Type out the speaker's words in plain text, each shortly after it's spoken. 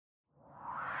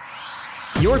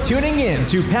You're tuning in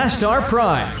to Past Our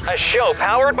Prime, a show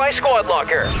powered by Squad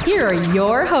Locker. Here are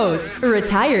your hosts,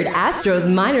 retired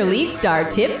Astros minor league star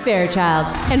Tip Fairchild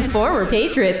and former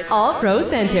Patriots All-Pro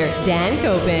center Dan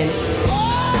Copen.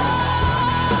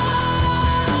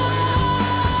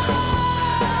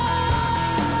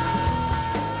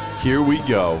 Here we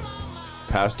go.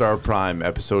 Past Our Prime,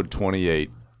 episode 28.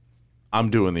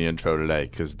 I'm doing the intro today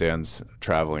because Dan's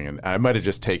traveling, and I might have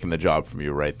just taken the job from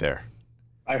you right there.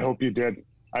 I hope you did.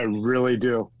 I really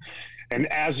do. And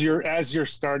as you're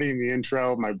starting the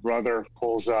intro, my brother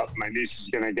pulls up. My niece is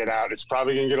going to get out. It's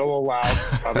probably going to get a little loud.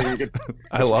 It's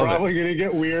probably going to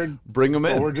get weird. Bring them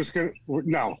in. We're just going to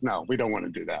no, we don't want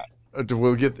to do that.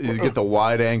 We'll get the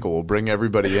wide angle. We'll bring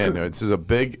everybody in. This is a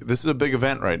big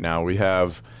event right now. We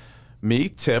have me,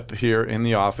 Tip, here in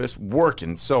the office,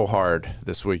 working so hard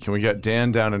this week. And we got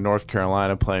Dan down in North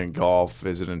Carolina playing golf,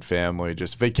 visiting family,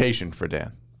 just vacation for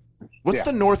Dan. What's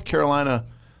the North Carolina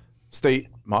state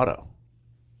motto?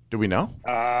 Do we know?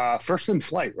 First in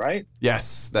flight, right?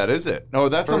 Yes, that is it. No,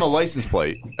 that's on the license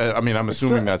plate. I'm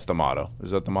assuming that's the motto.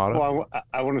 Is that the motto? Well,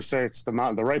 I want to say it's the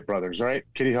Wright brothers, right?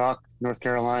 Kitty Hawk, North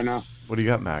Carolina. What do you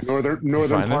got, Max?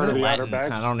 Northern part of the Outer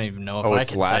Banks. I don't even know if I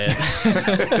can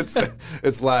Latin. say it.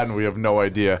 It's Latin. We have no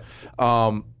idea.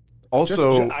 I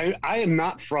am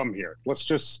not from here. Let's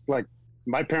just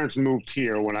my parents moved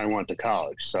here when I went to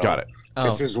college. So got it.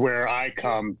 This is where I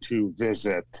come to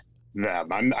visit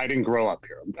them. I didn't grow up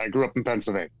here. I grew up in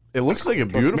Pennsylvania. It looks like a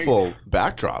beautiful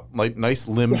backdrop, like nice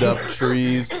limbed up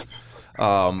trees,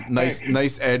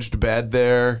 nice edged bed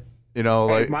there. You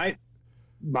know,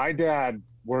 my dad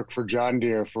worked for John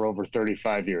Deere for over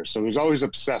 35 years, so he was always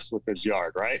obsessed with his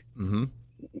yard, right? Mm-hmm.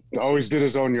 Always did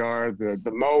his own yard,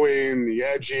 the mowing, the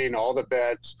edging, all the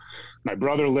beds. My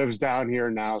brother lives down here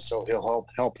now, so he'll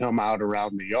help him out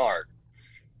around the yard.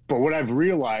 But what I've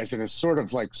realized, and it's sort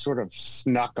of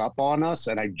snuck up on us,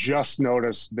 and I just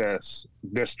noticed this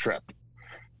trip.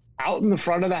 Out in the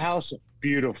front of the house,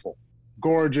 beautiful,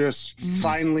 gorgeous,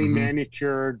 finely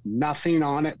manicured, nothing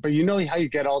on it. But you know how you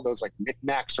get all those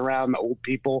knickknacks around the old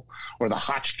people or the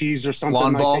hotchkies or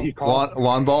something that you call it?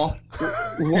 Lawn ball?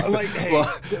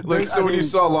 When you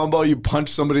saw a lawn ball, you punch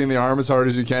somebody in the arm as hard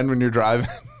as you can when you're driving.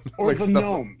 Or the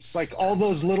gnomes, all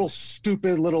those little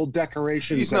stupid little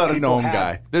decorations. He's not a gnome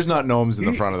guy. There's not gnomes in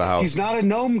the front of the house. He's not a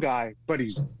gnome guy, but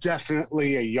he's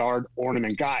definitely a yard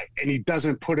ornament guy. And he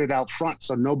doesn't put it out front,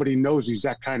 so nobody knows he's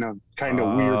that kind of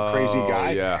weird, crazy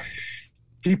guy. Yeah.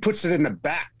 He puts it in the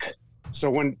back.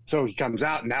 So he comes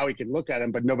out, now he can look at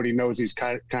him, but nobody knows he's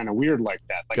kind of weird like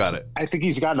that. Got it. I think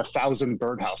he's got 1,000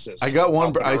 birdhouses. I got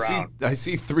one. I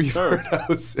see 3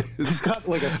 birdhouses. He's got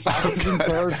 1,000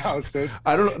 birdhouses.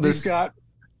 I don't know.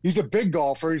 He's a big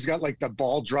golfer. He's got the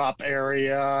ball drop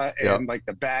area and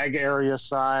the bag area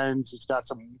signs. He's got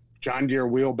some John Deere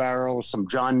wheelbarrows, some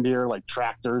John Deere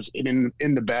tractors in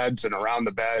the beds and around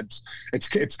the beds.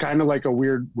 It's kind of like a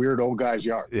weird old guy's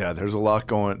yard. Yeah, there's a lot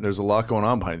going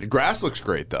on behind it. The grass looks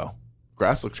great though.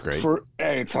 Grass looks great.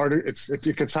 It's hard.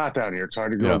 It gets hot down here. It's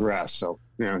hard to grow grass. So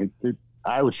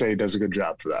I would say he does a good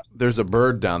job for that. There's a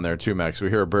bird down there too, Max. We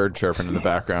hear a bird chirping in the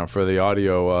background. For the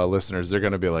audio listeners, they're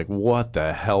going to be like, "What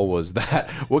the hell was that?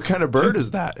 What kind of bird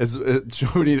is that?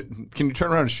 Can you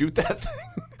turn around and shoot that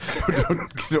thing?"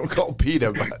 don't call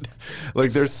PETA,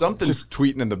 but there's something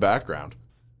tweeting in the background.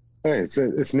 Hey,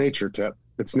 it's nature, Tip.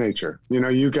 It's nature.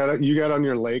 You got on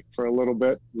your lake for a little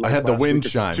bit. I had the wind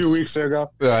chimes 2 weeks ago.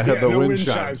 Yeah, I had the wind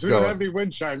chimes. We don't have any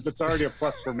wind chimes. It's already a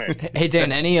plus for me. Hey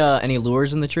Dan, any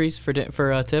lures in the trees for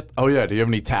Tip? Oh yeah. Do you have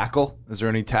any tackle? Is there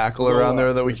any tackle around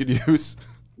there that we could use?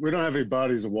 We don't have any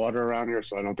bodies of water around here,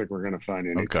 so I don't think we're going to find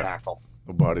any tackle.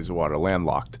 No bodies of water,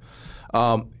 landlocked.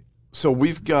 So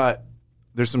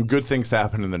there's some good things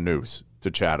happening in the news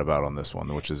to chat about on this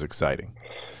one, which is exciting.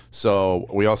 So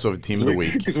we also have a team of the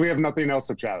week. Because we have nothing else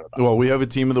to chat about. Well, we have a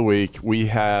team of the week.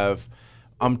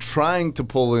 I'm trying to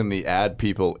pull in the ad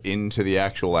people into the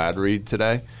actual ad read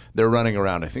today. They're running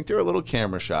around. I think they're a little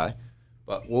camera shy,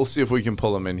 but we'll see if we can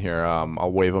pull them in here.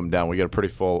 I'll wave them down. We got a pretty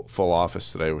full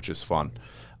office today, which is fun.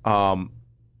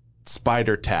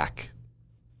 Spider tack.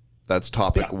 That's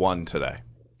topic 1 today.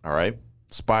 All right?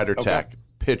 Spider tack.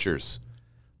 Pictures.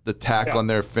 The tack on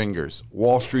their fingers.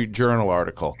 Wall Street Journal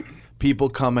article. People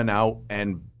coming out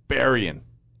and burying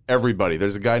everybody.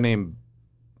 There's a guy named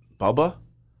Bubba.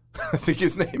 I think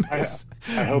his name is.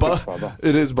 I hope it's Bubba.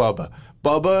 It is Bubba.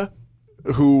 Bubba,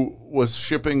 who was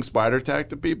shipping spider tack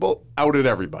to people, outed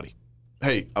everybody.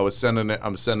 Hey, I'm sending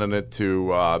it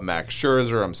to Max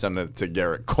Scherzer. I'm sending it to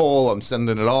Garrett Cole. I'm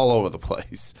sending it all over the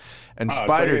place. And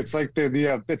spider. It's like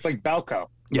it's like Balco.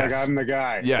 Like I'm the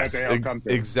guy Yes, that they all come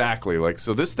to. exactly. Like,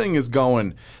 so this thing's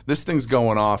going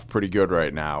off pretty good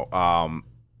right now.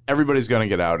 Everybody's going to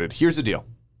get outed. Here's the deal.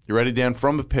 You ready, Dan?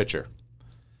 From the pitcher.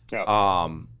 Yeah.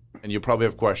 And you probably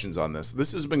have questions on this.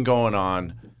 This has been going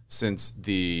on since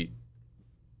the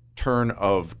turn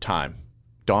of time.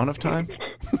 Dawn of time?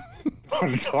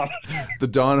 The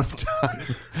dawn of time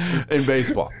in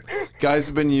baseball. Guys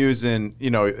have been using,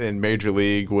 in Major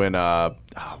League when,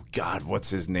 what's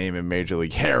his name in Major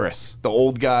League? Harris, the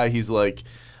old guy. He's like,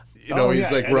 he's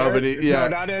like Ed rubbing Harris? it. Yeah,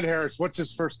 No, not Ed Harris. What's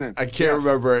his first name? I can't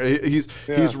remember. He's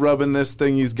rubbing this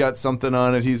thing. He's got something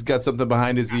on it. He's got something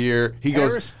behind his ear. He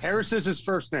goes, Harris is his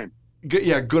first name.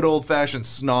 good old fashioned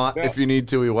snot. Yeah. If you need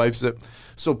to, he wipes it.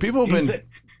 So people have been.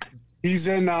 He's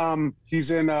in God,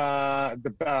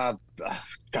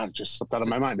 it just slipped out of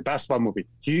my mind. The basketball movie.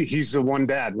 He's the one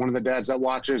of the dads that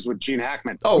watches with Gene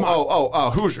Hackman.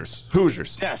 Hoosiers.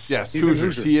 Yes, He's he's Hoosiers. in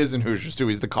Hoosiers. He is in Hoosiers too.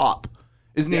 He's the cop.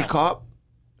 Isn't he a cop?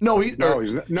 No, he's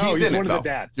he's in one it, of the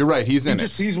dads. You're right. He's in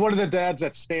it. He's one of the dads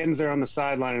that stands there on the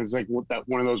sideline and is like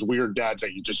one of those weird dads that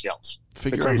he just yells.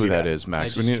 Figure out who that is,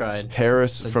 Max. I just tried.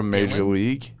 Harris from Major Dylan?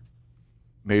 League.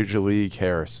 Major League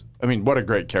Harris. I mean, what a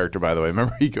great character, by the way.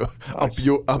 Remember, he go up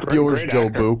yours, Joe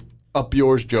actor. Boo. Up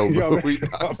yours, Joe Boo.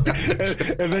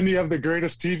 And then you have the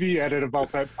greatest TV edit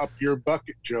about that up your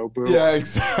bucket, Joe Boo. Yeah,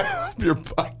 exactly. Up your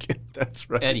bucket. That's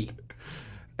right.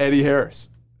 Eddie Harris.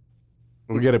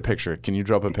 We'll get a picture. Can you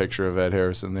drop a picture of Ed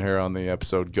Harris in there on the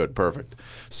episode? Good, perfect.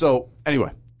 So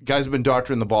anyway, guys have been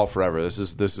doctoring the ball forever. This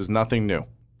is nothing new.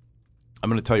 I'm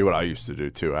going to tell you what I used to do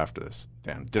too after this.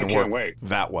 Dan, didn't work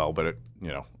that well, but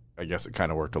I guess it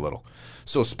kind of worked a little.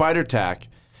 So Spider Tack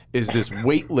is this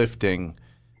weightlifting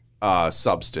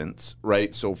substance,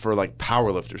 right? So for like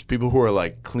power lifters, people who are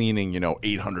like cleaning,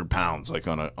 800 pounds like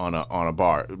on a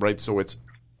bar, right? So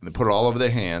they put it all over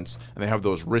their hands, and they have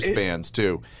those wristbands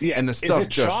too. Yeah. And the stuff is it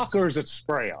chalk or is it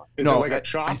spray on? Is it like a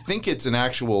chalk? I think it's an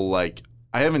actual I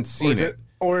haven't seen it.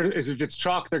 Or if it's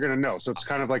chalk, they're gonna know. So it's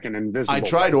kind of like an invisible. I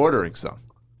tried ordering some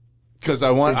because I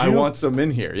want some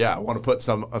in here. Yeah, I want to put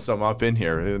some up in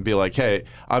here and be like, hey,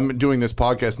 I'm doing this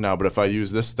podcast now, but if I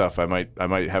use this stuff, I might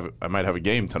have a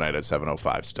game tonight at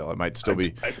 7:05. Still, I might still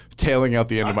be tailing out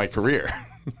the end of my career.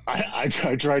 I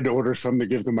tried to order some to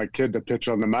give to my kid to pitch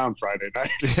on the mound Friday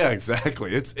night. Yeah,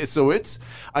 exactly. I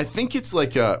think it's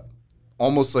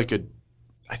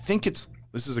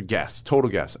this is a guess, total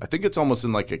guess. I think it's almost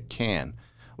in like a can,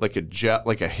 like a gel,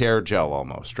 like a hair gel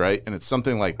almost, right? And it's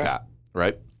something like that,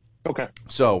 right? Okay.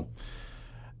 So,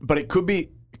 but it could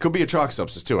be a chalk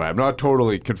substance too. I'm not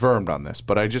totally confirmed on this,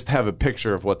 but I just have a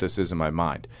picture of what this is in my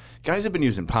mind. Guys have been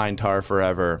using pine tar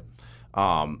forever.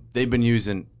 They've been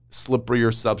using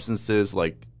slipperier substances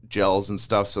like gels and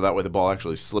stuff, so that way the ball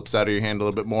actually slips out of your hand a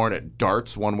little bit more and it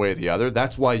darts one way or the other.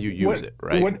 That's why you use it,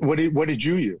 right? What did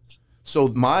you use? So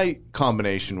my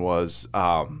combination was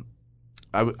I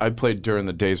played during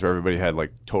the days where everybody had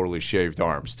like totally shaved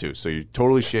arms too. So you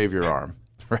totally shave your arm,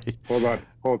 right? Hold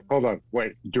on.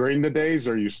 Wait, during the days,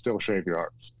 or you still shave your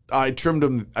arms? I trimmed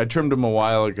them a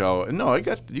while ago. No,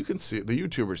 you can see it. The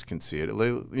YouTubers can see it.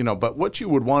 But what you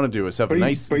would want to do is have a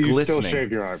nice but you glistening. still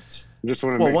shave your arms. Just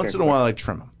want to. Well, once in a while I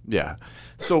trim them. Yeah.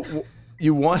 So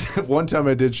one time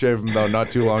I did shave them though, not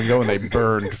too long ago, and they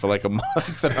burned for like a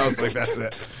month, and I was like, that's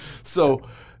it. So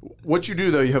what you do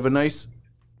though, you have a nice,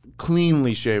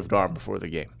 cleanly shaved arm before the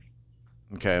game.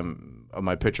 Okay.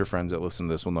 My pitcher friends that listen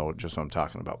to this will know just what I'm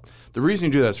talking about. The reason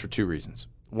you do that is for two reasons.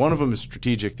 One of them is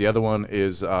strategic. The other one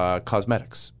is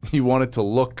cosmetics. You want it to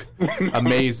look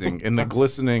amazing in the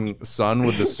glistening sun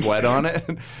with the sweat on it,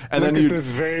 and then you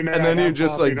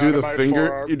just like do the finger.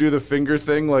 Forearm. You do the finger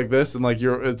thing like this, and like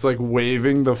it's like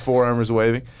waving. The forearm is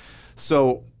waving.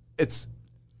 So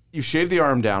you shave the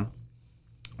arm down.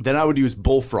 Then I would use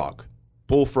Bullfrog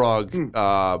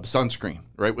sunscreen,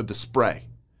 right, with the spray,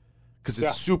 because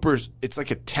it's super. It's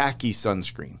like a tacky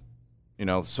sunscreen,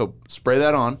 So spray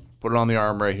that on. Put it on the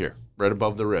arm right here, right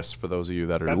above the wrist for those of you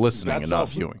that are listening and not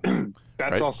viewing.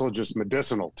 That's right? Also just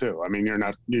medicinal too. I mean, you're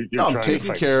not. You're I'm trying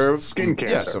taking to care of skin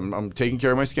cancer. Yes, I'm taking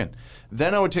care of my skin.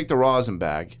 Then I would take the rosin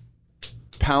bag,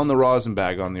 pound the rosin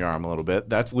bag on the arm a little bit.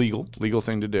 That's legal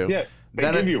thing to do. Yeah,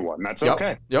 they give you one. That's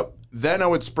okay. Yep. Then I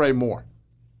would spray more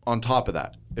on top of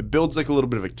that. It builds like a little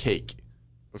bit of a cake.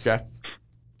 Okay.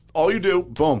 All you do,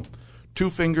 boom,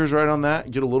 2 fingers right on that,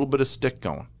 get a little bit of stick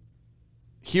going.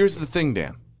 Here's the thing,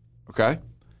 Dan. Okay?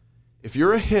 If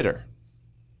you're a hitter,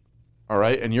 all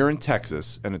right, and you're in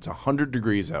Texas and it's 100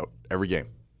 degrees out every game,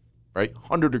 right?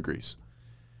 100 degrees.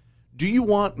 Do you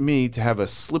want me to have a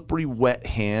slippery, wet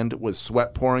hand with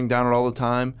sweat pouring down it all the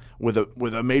time with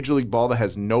a major league ball that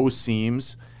has no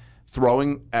seams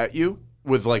throwing at you?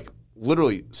 with like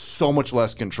literally so much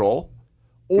less control?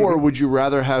 Or would you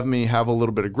rather have me have a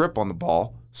little bit of grip on the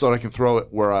ball so that I can throw it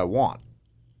where I want?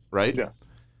 Right? Yeah.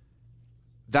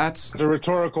 That's It's a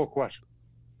rhetorical question.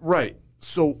 right.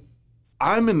 So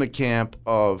I'm in the camp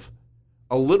of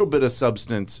a little bit of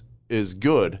substance is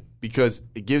good because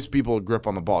it gives people a grip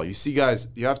on the ball. You see, guys,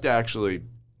 you have to actually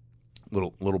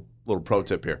little pro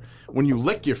tip here. When you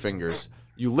lick your fingers,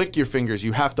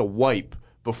 you have to wipe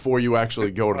before you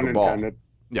actually go to the ball. Unintended.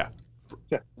 Yeah.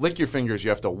 Yeah. Lick your fingers, you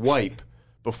have to wipe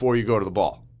before you go to the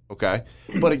ball. Okay?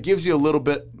 But it gives you a little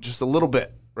bit, just a little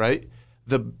bit, right?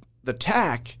 The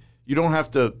tack, you don't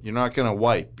have to, you're not gonna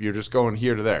wipe. You're just going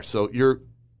here to there. So you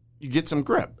get some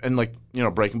grip. And like,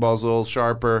 breaking ball's a little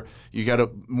sharper. You got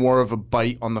more of a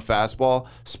bite on the fastball.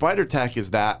 Spider tack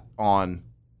is that on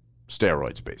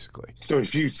steroids, basically. So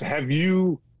have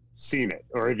you seen it,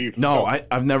 or have you? No,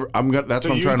 I've never. That's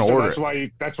what I'm trying to order.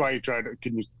 That's why you try to.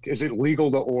 Is it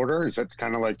legal to order? Is that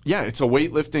kind of like? Yeah, it's a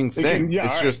weightlifting thing. Yeah,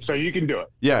 it's just so you can do it.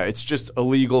 Yeah, it's just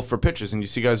illegal for pitchers, and you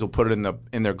see guys will put it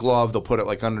in their glove. They'll put it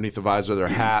like underneath the visor of their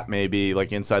hat, maybe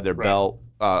like inside their belt.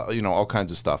 All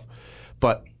kinds of stuff.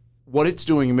 But what it's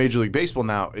doing in Major League Baseball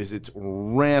now is it's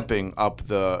ramping up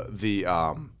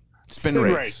the spin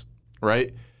rates,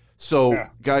 right? So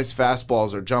guys'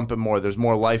 fastballs are jumping more. There's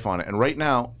more life on it. And right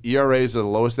now, ERAs are the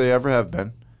lowest they ever have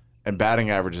been, and batting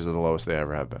averages are the lowest they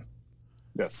ever have been.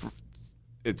 Yes.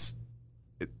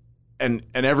 And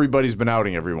everybody's been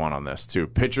outing everyone on this, too.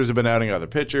 Pitchers have been outing other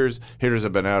pitchers. Hitters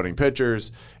have been outing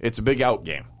pitchers. It's a big out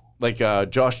game. Like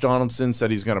Josh Donaldson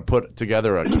said he's going to put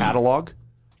together a catalog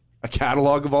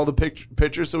of all the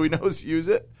pitchers so he knows to use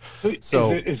it.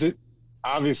 So is it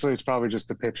obviously it's probably just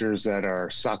the pitchers that are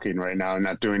sucking right now and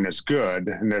not doing as good,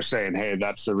 and they're saying, hey,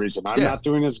 that's the reason I'm not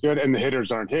doing as good, and the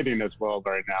hitters aren't hitting as well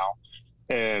right now,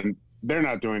 and they're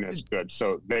not doing as good,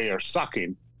 so they are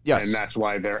sucking. Yes. And that's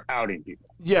why they're outing people.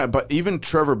 Yeah, but even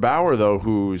Trevor Bauer, though,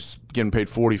 who's getting paid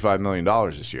 $45 million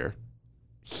this year,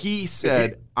 he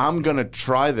said, I'm going to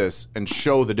try this and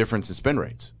show the difference in spin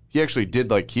rates. He actually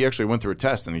he actually went through a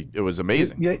test, and it was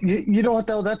amazing. You know what,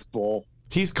 though? That's bull.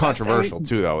 He's controversial,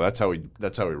 too, though. That's how he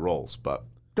rolls. But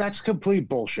that's complete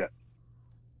bullshit.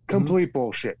 Complete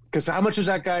bullshit. Because how much has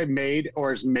that guy made or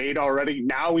has made already?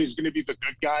 Now he's going to be the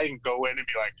good guy and go in and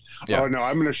be like, oh, no,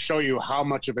 I'm going to show you how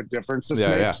much of a difference this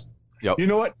makes. Yep. You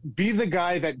know what? Be the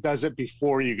guy that does it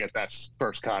before you get that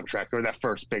first contract or that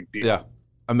first big deal. Yeah.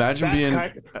 Imagine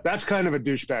that's kind of a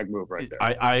douchebag move right there.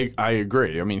 I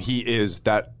agree. I mean, he is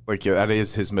that, like, that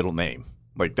is his middle name.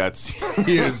 Like,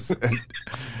 he is,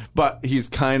 but he's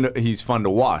fun to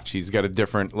watch. He's got a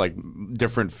different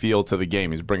feel to the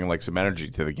game. He's bringing like some energy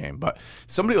to the game. But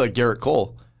somebody like Garrett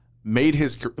Cole made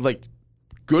his, like,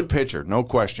 good pitcher, no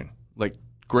question. Like,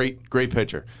 great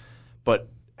pitcher. But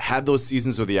had those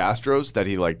seasons with the Astros that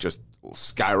he like just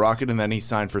skyrocketed, and then he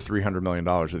signed for $300 million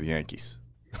with the Yankees.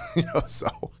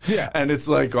 And it's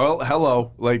like, well,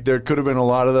 hello, like there could have been a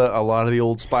lot of the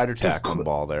old spider tack on the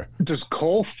ball there. Does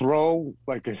Cole throw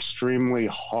like extremely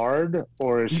hard,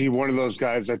 or is he one of those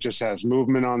guys that just has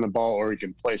movement on the ball, or he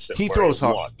can place it? He throws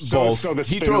hard. So the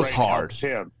he throws hard.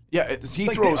 Him. Yeah, he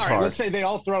throws hard. Right, let's say they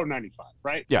all throw 95,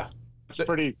 right? Yeah, that's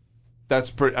pretty.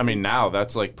 I mean, now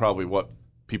that's like probably what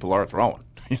people are throwing.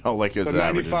 Like as an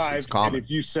average, it's common. And if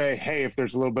you say, hey, if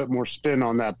there's a little bit more spin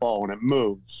on that ball and it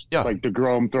moves, like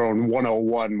DeGrom throwing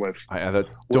 101 with.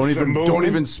 Don't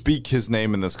even speak his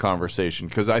name in this conversation,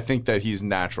 because I think that he's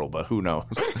natural, but who knows?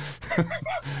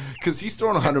 Because he's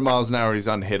throwing 100 miles an hour, he's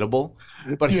unhittable,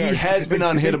 but he has been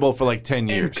unhittable for like 10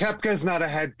 years. And Koepka's not a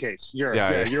head case. You're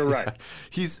right.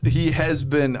 He has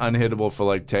been unhittable for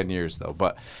like 10 years though,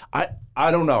 but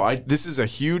I don't know. This is a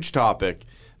huge topic.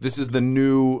 This is the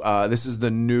new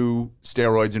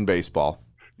steroids in baseball,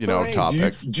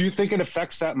 topic. Do you think it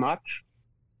affects that much?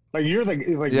 Like you're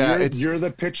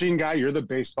the pitching guy, you're the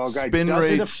baseball guy.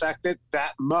 Does it affect it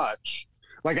that much?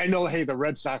 Like I know, hey, the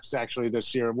Red Sox actually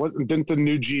this year, didn't the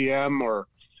new GM or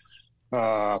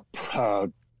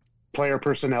player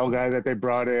personnel guy that they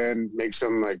brought in make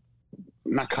some like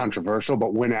not controversial,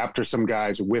 but went after some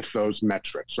guys with those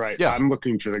metrics, right? Yeah. I'm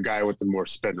looking for the guy with the more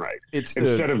spin rate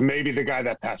instead of maybe the guy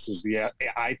that passes the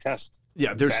eye test.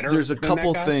 Yeah, there's a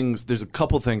couple things. There's a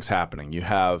couple things happening. You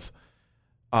have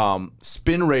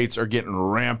spin rates are getting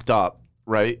ramped up,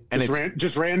 right? And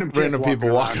just random kids people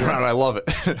walking around. I love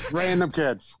it. Random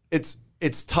kids. It's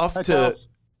tough to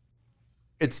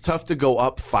go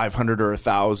up 500 or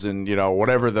 1,000.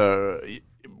 Whatever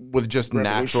with just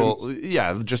natural,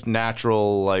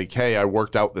 like, hey, I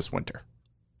worked out this winter.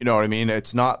 You know what I mean?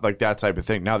 It's not like that type of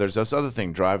thing. Now, there's this other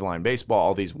thing, driveline baseball,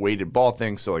 all these weighted ball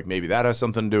things, so like maybe that has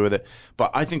something to do with it.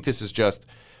 But I think this is just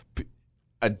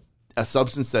a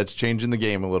substance that's changing the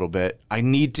game a little bit. I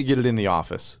need to get it in the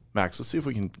office. Max, let's see if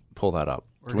we can pull that up.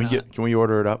 Can we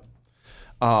order it up?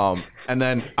 And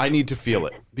then I need to feel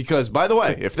it because, by the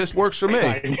way, if this works for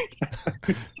me,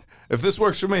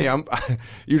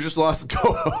 you just lost a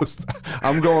co-host.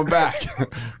 I'm going back.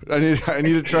 I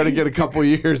need to try to get a couple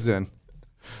years in.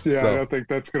 Yeah, So, I don't think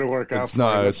that's going to work out. It's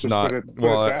not. It's not. Put it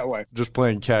Well, that way. just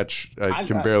playing catch. I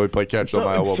can barely play catch on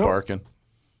my elbow barking.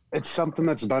 It's something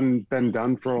that's been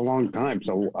done for a long time.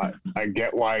 So I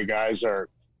get why guys are.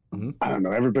 I don't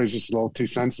know. Everybody's just a little too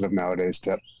sensitive nowadays,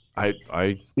 Tip. I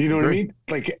You know agree. what I mean?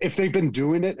 Like if they've been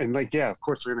doing it, and like, yeah, of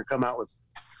course they're going to come out with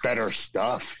better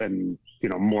stuff and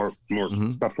more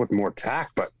stuff with more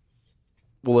tact. But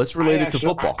Well, let's relate it to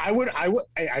football.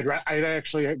 I'd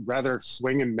actually rather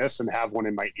swing and miss and have one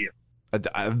in my ear.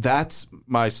 That's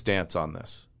my stance on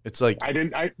this. It's like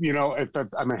if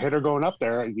I'm a hitter going up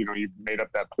there, you made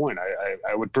up that point.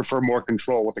 I would prefer more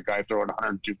control with a guy throwing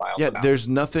 102 miles an hour. There's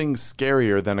nothing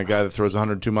scarier than a guy that throws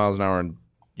 102 miles an hour and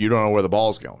you don't know where the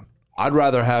ball's going. I'd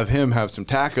rather have him have some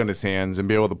tack on his hands and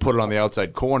be able to put it on the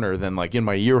outside corner than like in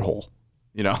my ear hole.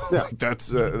 Yeah.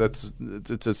 It's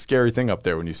a scary thing up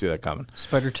there when you see that coming.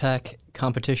 Spider Tack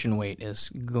competition weight is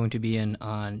going to be in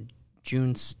on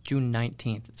June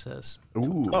 19th, it says.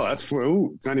 Ooh. Oh, it's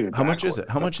not even. How much is it?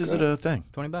 How much is it a thing?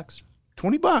 $20.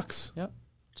 $20. Yep.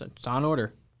 It's on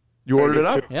order. You ordered it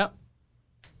up? Yep.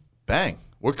 Bang.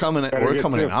 We're coming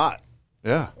in hot.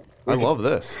 Yeah. I love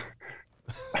this.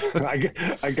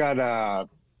 I got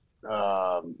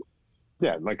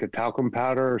like a talcum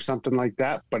powder or something like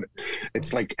that, but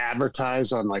it's like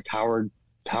advertised on like Howard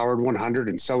 100,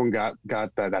 and someone got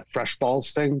that Fresh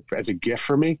Balls thing as a gift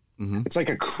for me. Mm-hmm. It's like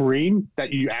a cream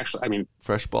that you actually,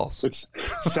 Fresh Balls. It's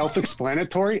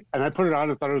self-explanatory, and I put it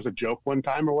on and thought it was a joke one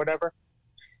time or whatever.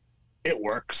 It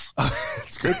works.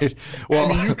 It's great.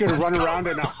 Well, you can run around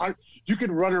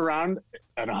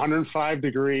at 105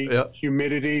 degree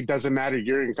humidity. Doesn't matter.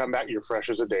 You're gonna come back. You're fresh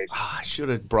as a daisy. I should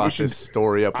have brought this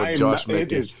story up with Josh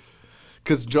Mickey,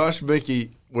 because Josh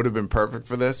Mickey would have been perfect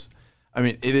for this.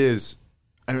 It is.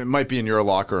 It might be in your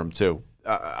locker room too.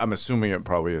 I'm assuming it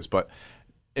probably is. But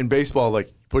in baseball, like,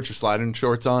 you put your sliding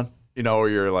shorts on, or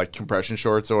your like compression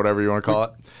shorts or whatever you want to call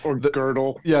it, or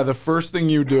girdle. Yeah, the first thing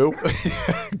you do,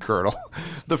 girdle.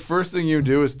 The first thing you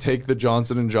do is take the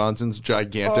Johnson & Johnson's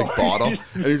gigantic bottle,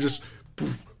 and you just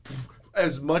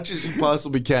as much as you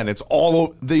possibly can. It's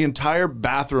all the entire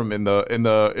bathroom in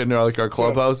like our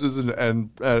clubhouses, and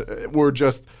we're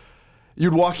just.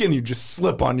 You'd walk in, you'd just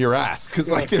slip on your ass because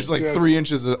there's 3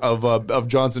 inches of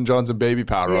Johnson & Johnson baby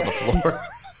powder on the floor.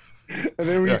 And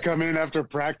then when you come in after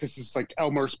practice, it's like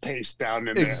Elmer's paste down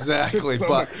in there. Exactly,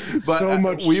 but so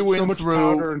much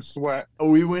powder and sweat.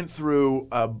 We went through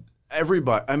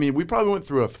everybody. We probably went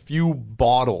through a few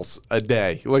bottles a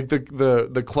day. Like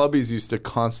the clubbies used to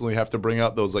constantly have to bring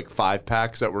out those like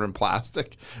 5-packs that were in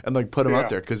plastic and like put them out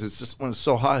there because it's just when it's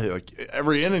so hot. Like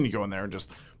every inning you go in there and just.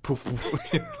 Poof, poof.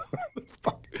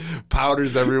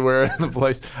 Powders everywhere in the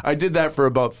place. I did that for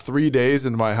about 3 days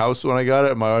in my house when I got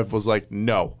it. And my wife was like,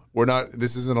 "No, we're not.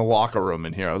 This isn't a locker room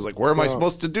in here." I was like, "Where am I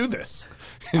supposed to do this?"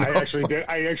 I actually did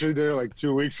it like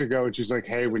 2 weeks ago, and she's like,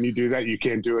 "Hey, when you do that, you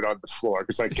can't do it on the floor,"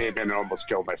 because I came in and almost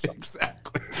killed myself.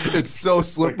 Exactly. It's so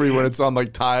slippery when it's on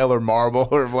like tile or marble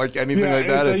or like anything like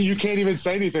that. So you can't even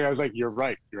say anything. I was like, "You're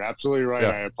right. You're absolutely right.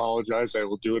 I apologize. I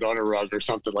will do it on a rug or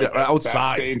something like that."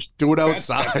 Outside. Do it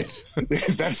outside.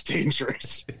 That's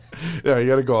dangerous. Yeah, you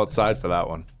got to go outside for that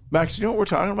one. Max, you know what we're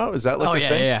talking about? Is that like a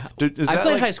thing? Yeah. Is I that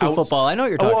played like high school football. I know what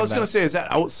you're talking about. I was going to say, is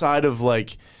that outside of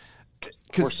like...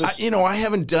 Because, I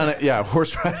haven't done it. Yeah,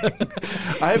 horse riding.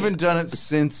 I haven't done it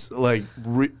since like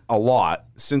a lot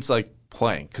since like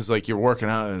playing. Because like you're working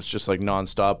out and it's just like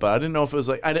nonstop. But I didn't know if it was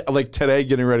like today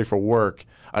getting ready for work,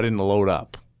 I didn't load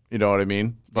up. You know what I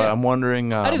mean? But I'm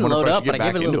wondering... I didn't load up, but I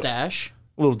gave it a little dash.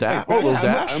 A little dash. A little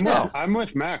dash. I'm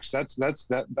with Max. That's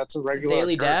a regular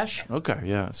daily dash. Okay,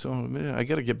 yeah. So I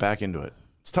got to get back into it.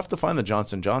 It's tough to find the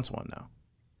Johnson & Johnson one now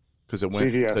because it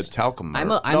went CVS. to talcum.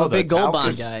 I'm a big Gold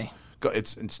Bond guy.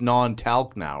 It's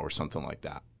non-talc now or something like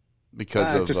that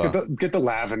because of just get the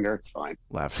lavender. It's fine.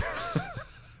 Lavender.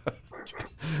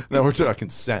 Now we're talking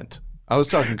scent. I was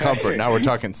talking comfort. Now we're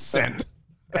talking scent.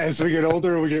 As we get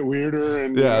older, we get weirder,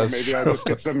 and maybe I'll just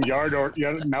get some yard or now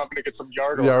I'm gonna get some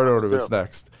yard ornaments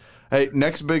next. Hey,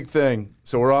 next big thing.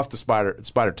 So we're off the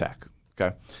spider tack.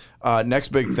 Okay. Next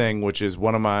big thing, which is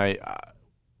one of my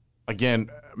again,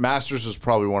 Masters is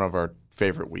probably one of our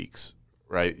favorite weeks.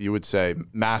 Right, you would say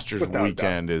Masters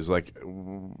weekend is like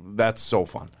that's so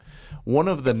fun. One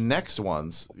of the next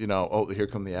ones, here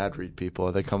come the ad read people.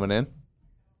 Are they coming in?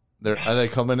 Are they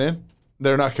coming in?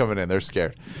 They're not coming in. They're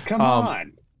scared. Come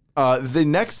on. The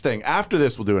next thing after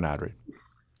this, we'll do an ad read.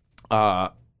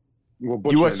 We'll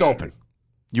butcher U.S. an ad Open.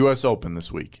 U.S. Open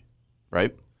this week,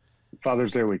 right? read.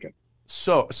 Father's Day weekend.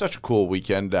 So such a cool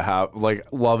weekend to have. Like,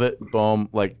 love it. Boom.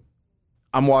 Like,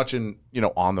 I'm watching,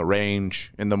 On the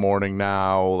Range in the morning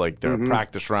now. Like, their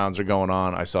practice rounds are going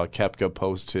on. I saw Koepka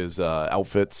post his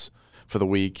outfits for the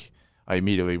week. I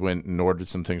immediately went and ordered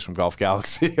some things from Golf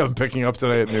Galaxy. I'm picking up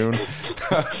today at noon.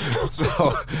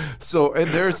 And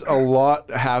there's a lot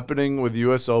happening with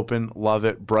U.S. Open. Love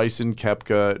it. Bryson,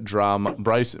 Koepka drama.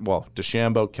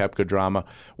 DeChambeau, Koepka drama.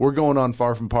 We're going on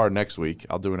Far From Par next week.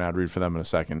 I'll do an ad read for them in a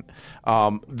second.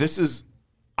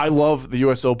 I love the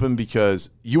U.S. Open because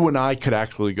you and I could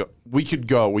actually go. We could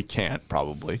go. We can't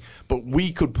probably, but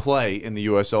we could play in the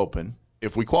U.S. Open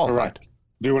if we qualified. Correct.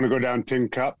 Do you want to go down Tin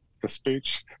Cup, the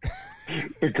speech?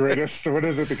 The greatest, what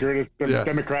is it? The greatest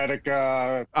democratic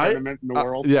tournament in the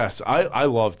world? Yes. I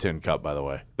love Tin Cup, by the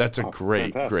way. That's a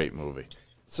great movie.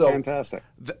 So fantastic.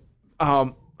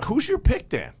 Who's your pick,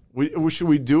 Dan? Should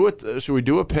we do it? Should we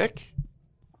do a pick?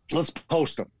 Let's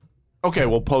post them. Okay,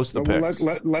 we'll post the picks.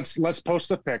 Let's post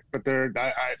the pick, but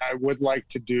I would like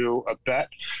to do a bet,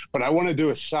 but I want to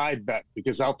do a side bet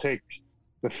because I'll take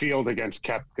the field against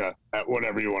Koepka at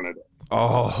whatever you want to do.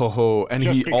 Oh, and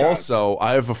Just he because. also,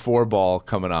 I have a 4-ball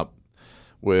coming up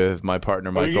with my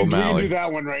partner, Mike O'Malley. We can do that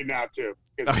one right now, too.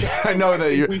 I know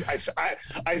that you.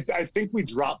 I think we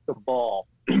dropped the ball.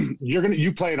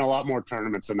 You play in a lot more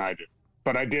tournaments than I do,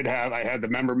 but I had the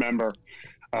member,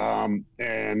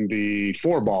 and the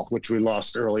 4-ball, which we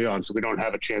lost early on, so we don't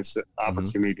have a chance to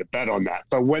opportunity to bet on that.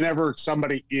 But whenever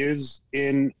somebody is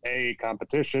in a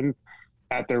competition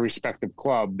at their respective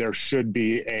club, there should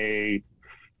be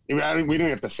we don't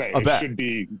have to say it. Bet. Should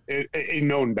be a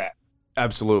known bet.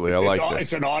 Absolutely, I like this.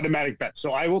 It's an automatic bet.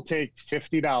 So I will take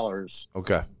 $50.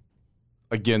 Okay.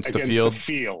 Against the field.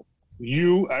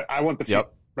 I want the field.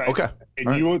 Right. Okay.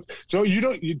 And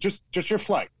you just your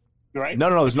flight. Right? No.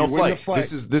 There's no flight.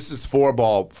 This is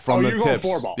 4-ball from the tips.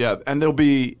 4-ball. Yeah, and there'll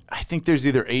be. I think there's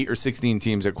either 8 or 16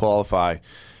 teams that qualify.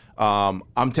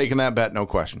 I'm taking that bet, no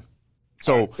question.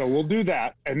 So we'll do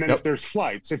that, and then if there's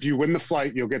flights, if you win the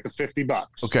flight, you'll get the $50.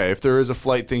 Okay, if there is a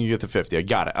flight thing, you get the 50. I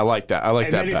got it. I like that.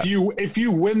 And then if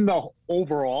you win the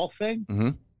overall thing,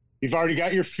 you've already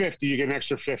got your 50. You get an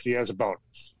extra 50 as a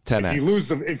bonus.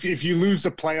 10x. If you lose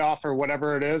the playoff or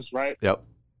whatever it is, right? Yep.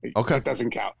 Okay. It doesn't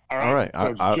count. All right.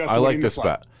 So I like this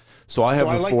bet. So I have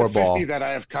a 4-ball. The 50 that I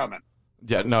have coming.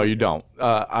 Yeah, no, you don't.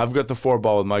 I've got the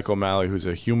 4-ball with Mike O'Malley, who's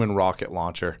a human rocket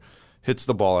launcher, hits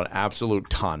the ball an absolute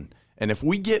ton. And if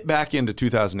we get back into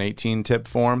 2018 tip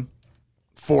form,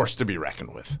 forced to be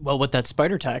reckoned with. Well, with that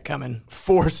spider tack coming,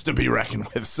 forced to be reckoned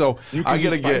with. So I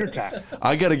gotta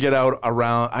get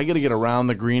around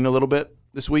the green a little bit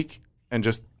this week and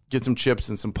just get some chips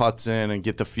and some putts in and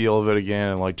get the feel of it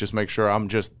again, and like just make sure I'm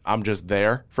just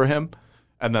there for him,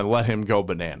 and then let him go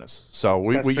bananas. So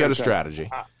we got a strategy.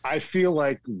 I feel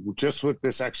like just with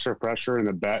this extra pressure in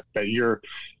the bet that your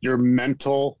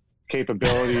mental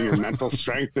capability and your mental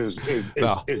strength is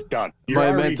done.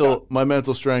 My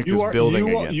mental strength is building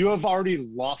again. You have already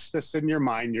lost this in your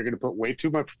mind. You're going to put way too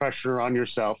much pressure on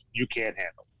yourself. You can't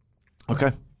handle it.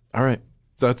 Okay. All right.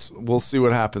 We'll see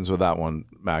what happens with that one,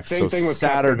 Max. Same thing with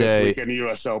Saturday this week in the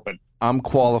U.S. Open. I'm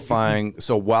qualifying.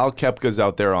 So while Koepka's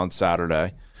out there on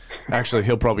Saturday, actually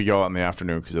he'll probably go out in the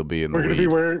afternoon because he'll be in the lead.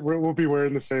 We'll be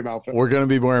wearing the same outfit. We're going to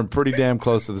be wearing pretty damn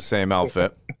close to the same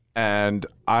outfit, and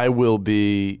I will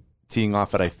be teeing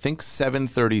off at I think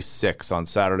 7:36 on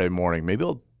Saturday morning. Maybe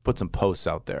I'll put some posts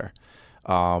out there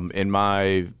in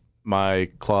my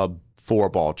club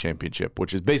 4-ball championship,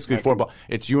 which is basically 4-ball.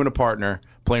 It's you and a partner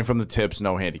playing from the tips,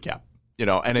 no handicap.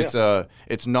 And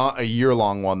it's not a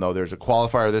year-long one though. There's a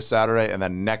qualifier this Saturday, and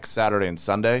then next Saturday and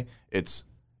Sunday,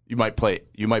 you might play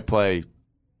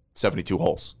 72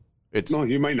 holes.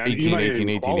 You might not 18.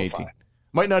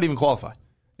 Might not even qualify.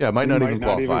 Yeah, might not even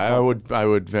qualify. I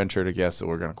would venture to guess that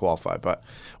we're going to qualify, but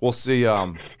we'll see.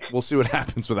 We'll see what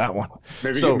happens with that one.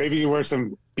 Maybe you wear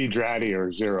some Bedrati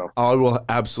or Zero. I will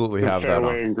absolutely have that on.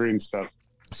 Fairway and green stuff.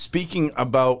 Speaking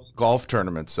about golf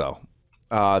tournaments, though,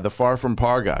 the Far From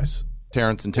Par guys,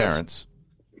 Terrence and Terrence,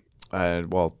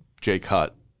 Jake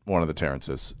Hutt, one of the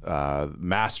Terrences,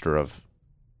 master of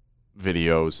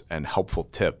videos and helpful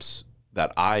tips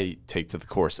that I take to the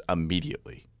course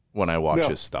immediately when I watch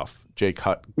his stuff. Jake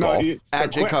Hutt Golf.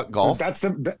 Jake Hutt Golf. That's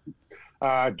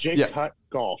Jake Hutt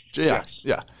Golf. Yeah.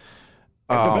 The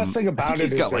best thing about it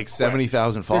is he's got like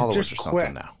 70,000 followers or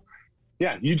something now.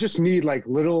 Yeah, you just need like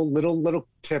little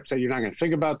tips that you're not going to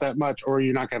think about that much, or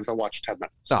you're not going to have to watch 10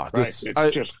 minutes. No, right?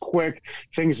 It's just quick.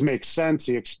 Things make sense.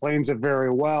 He explains it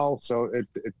very well. So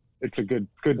it's a good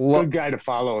guy to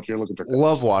follow if you're looking for tips.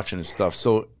 Love watching his stuff.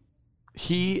 So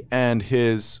he and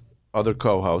his other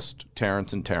co-host,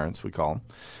 Terrence, we call him,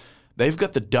 they've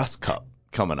got the Dust Cup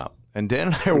coming up. And Dan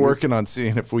and I are working on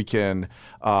seeing if we can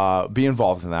be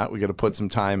involved in that. We got to put some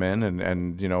time in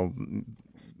and you know,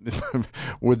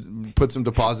 put some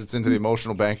deposits into the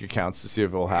emotional bank accounts to see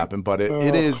if it will happen. But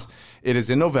it is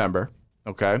in November.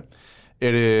 Okay,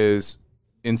 it is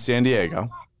in San Diego.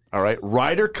 All right,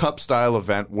 Ryder Cup style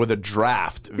event with a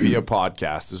draft via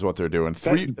podcast is what they're doing.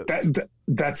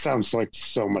 That sounds like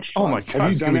so much fun. Oh my God, have you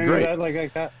it's done gonna be any great. of that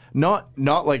like that?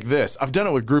 Not like this. I've done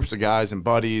it with groups of guys and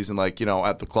buddies and like, you know,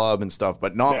 at the club and stuff,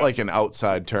 but not like an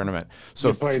outside tournament. So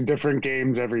you're playing different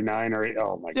games every 9 or 8.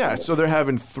 Oh my God. Yeah, so they're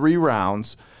having 3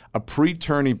 rounds, a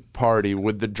pre-tourney party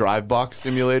with the drive box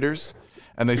simulators,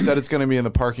 and they said it's going to be in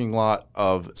the parking lot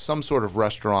of some sort of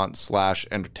restaurant /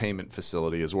 entertainment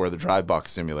facility is where the drive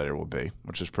box simulator will be,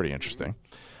 which is pretty interesting.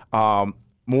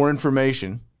 More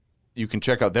information, you can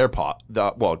check out their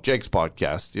Jake's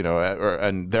podcast, you know,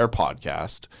 and their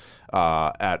podcast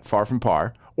at Far From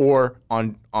Par, or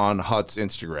on Hut's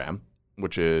Instagram,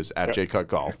 which is at JCut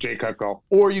Golf. JCut Golf.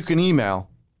 Or you can email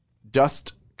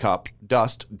Dust Cup,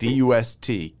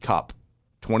 D-U-S-T, Cup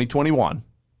 2021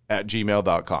 at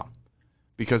gmail.com.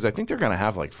 Because I think they're going to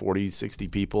have like 40, 60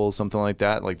 people, something like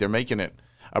that. Like they're making it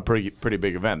a pretty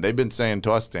big event. They've been saying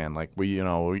to us, Dan, like we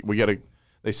got to.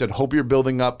 They said, hope you're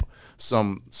building up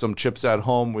some chips at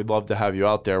home. We'd love to have you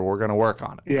out there. We're going to work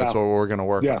on it. Yeah. That's what we're going to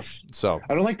work on. So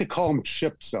I don't like to call them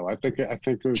chips, though. I think it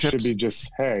chips should be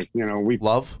just, hey, you know,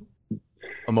 love,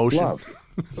 emotion. Love.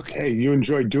 Okay. Hey, you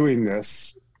enjoy doing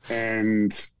this,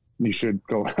 and you should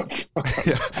go out.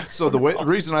 Yeah. So the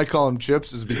reason I call them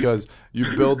chips is because you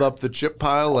build up the chip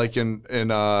pile like in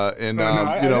blackjack,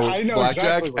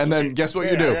 exactly and then guess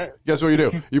what you do? Guess what you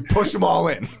do? You push them all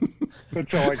in.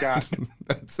 That's all I got.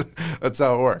 That's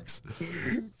how it works.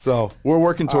 So we're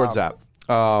working towards that.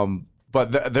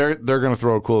 But they're going to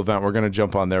throw a cool event. We're going to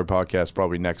jump on their podcast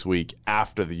probably next week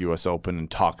after the U.S. Open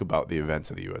and talk about the events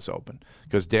of the U.S. Open,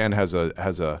 because Dan has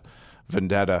a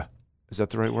vendetta. Is that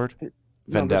the right word? Vendetta?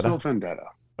 No, there's no vendetta.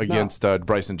 Against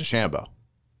Bryson DeChambeau.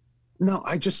 No,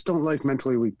 I just don't like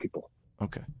mentally weak people.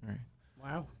 Okay. All right.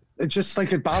 Wow. It's just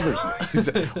like it bothers me.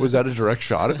 Was that a direct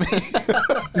shot at me?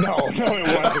 No,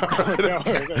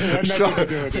 it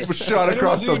wasn't. Shot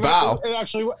across the bow.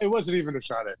 It wasn't even a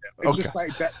shot at him. It's just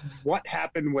like that. What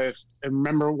happened and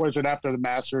remember, was it after the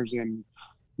Masters in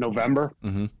November?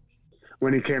 Mm-hmm.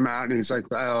 When he came out and he's like,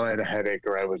 "Oh, I had a headache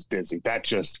or I was dizzy." That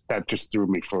just threw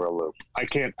me for a loop. I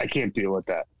can't deal with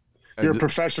that. You're a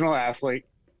professional athlete.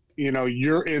 You know,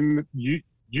 you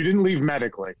didn't leave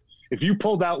medically. If you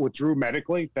pulled out, withdrew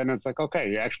medically, then it's like,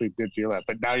 okay, you actually did feel that.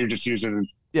 But now you're just using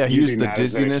he used the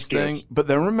dizziness thing. But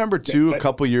then remember too, a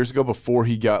couple of years ago, before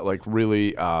he got like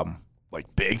really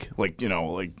like big, like, you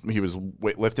know, like he was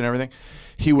weightlifting and everything,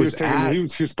 he was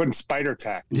putting spider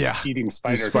tack. Eating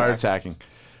spider tacking.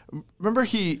 Remember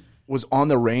he was on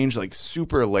the range like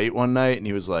super late one night, and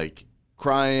he was like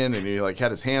crying, and he like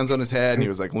had his hands on his head, and he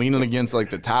was like leaning against like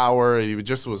the tower. He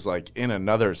just was like in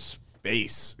another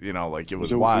space, you know, like it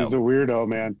was wild. He's a weirdo,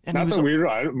 man. And Not the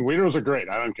weirdo. Weirdos are great.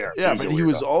 I don't care. Yeah, but he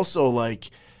was also like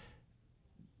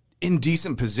in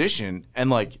decent position and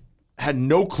like had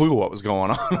no clue what was going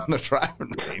on the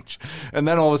driving range. And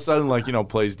then all of a sudden, like, you know,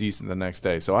 plays decent the next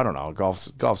day. So I don't know.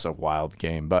 Golf's a wild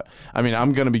game. But I mean,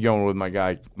 I'm going to be going with my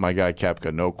guy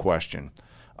Koepka, no question.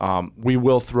 We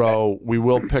will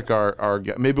pick our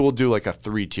maybe we'll do like a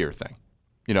 3-tier thing.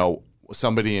 You know,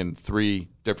 somebody in 3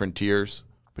 different tiers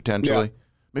potentially. Yeah.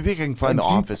 Maybe I can find the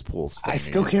office pool. I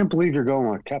still can't believe you're going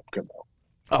with Koepka though.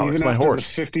 Oh, it's my horse.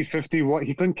 50-50, what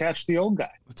he couldn't catch the old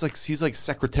guy. It's like he's like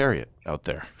Secretariat out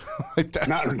there. Like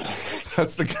that's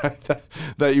the guy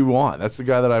that you want. That's the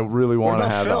guy that I really want to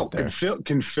have Phil? out there.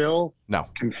 Can Phil? No.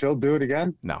 Can Phil do it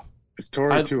again? No. Is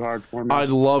Torrey too hard for me? I'd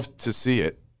love to see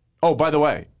it. Oh, by the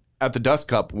way, at the Dust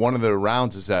Cup, one of the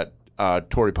rounds is at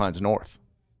Torrey Pines North.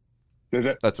 Is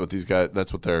it? That's what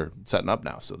they're setting up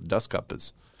now. So the Dust Cup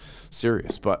is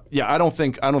serious. But yeah, I don't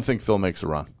think Phil makes a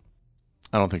run.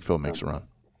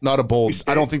 Not a bold.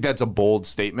 I don't think that's a bold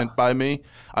statement by me.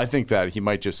 I think that he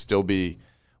might just still be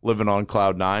living on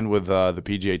cloud 9 with the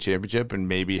PGA Championship, and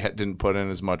maybe didn't put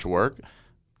in as much work.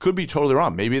 Could be totally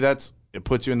wrong. Maybe it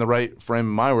puts you in the right frame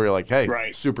of mind where you're like,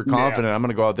 hey, super confident. Yeah. I'm going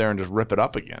to go out there and just rip it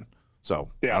up again.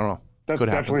 So I don't know. That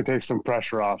definitely takes some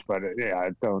pressure off. But I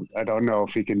don't know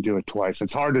if he can do it twice.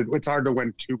 It's hard to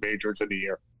win 2 majors in a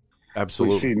year.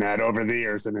 Absolutely. We've seen that over the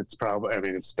years, and it's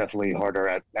it's definitely harder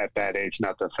at that age.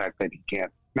 Not the fact that he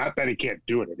can't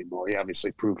do it anymore. He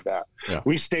obviously proved that. Yeah.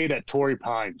 We stayed at Torrey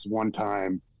Pines one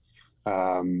time.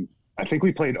 I think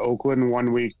we played Oakland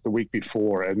one week, the week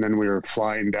before, and then we were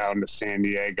flying down to San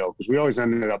Diego because we always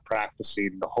ended up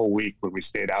practicing the whole week when we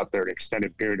stayed out there an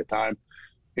extended period of time.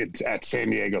 It's at San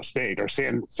Diego State or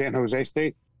San Jose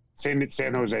State,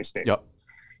 San Jose State. Yep.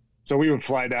 So we would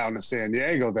fly down to San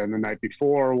Diego then the night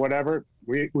before or whatever.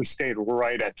 We stayed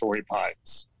right at Torrey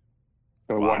Pines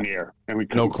for 1 year, and we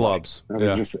no clubs.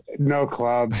 Yeah. Just no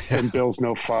clubs, and Bill's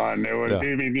no fun. It was, Yeah.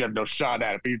 I mean, you have no shot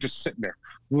at it, but you're just sitting there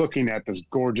looking at this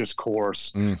gorgeous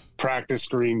course, practice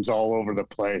screens all over the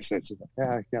place. It's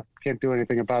like, yeah, can't do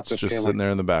anything about this. Just sitting there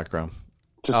in the background.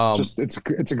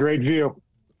 It's a great view.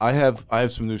 I have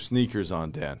some new sneakers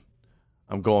on, Dan.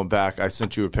 I'm going back. I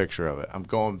sent you a picture of it. I'm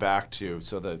going back to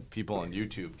so that people on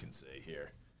YouTube can see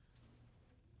here.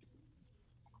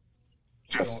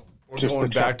 We're going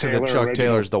back to the Chuck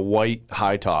Taylors, the white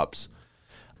high tops.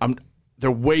 They're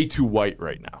way too white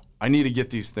right now. I need to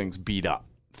get these things beat up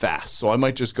fast, so I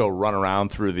might just go run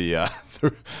around through the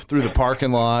through the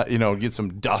parking lot. Get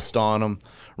some dust on them,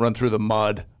 run through the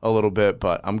mud a little bit.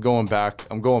 But I'm going back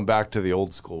to the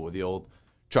old school with the old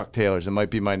Chuck Taylors. It might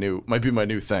be my new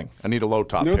thing. I need a low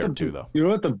top pair too, though. You know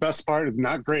what the best part is?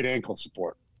 Not great ankle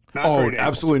support.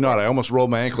 Absolutely not. I almost rolled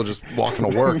my ankle just walking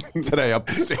to work today up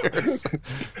the stairs.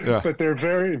 Yeah. But they're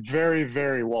very, very,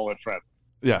 very wallet friendly.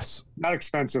 Yes. Not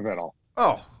expensive at all.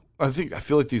 Oh, I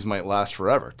feel like these might last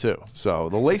forever too. So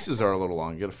the laces are a little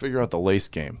long. You got to figure out the lace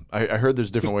game. I heard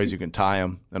there's different ways you can tie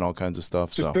them and all kinds of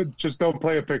stuff. Just don't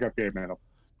play a pickup game, man.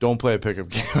 Don't play a pickup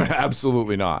game.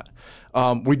 Absolutely not.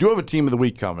 We do have a team of the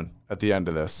week coming at the end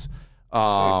of this.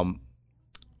 I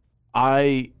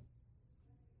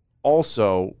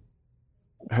also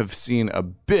have seen a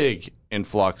big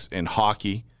influx in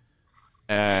hockey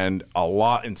and a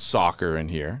lot in soccer in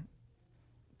here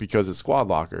because at Squad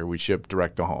Locker, we ship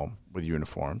direct to home with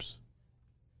uniforms.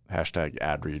 Hashtag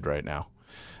ad read right now.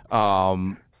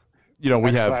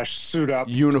 We have suit up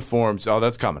uniforms. Oh,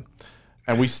 that's coming.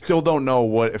 And we still don't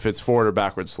know if it's forward or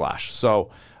backward slash. So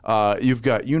you've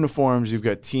got uniforms, you've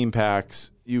got team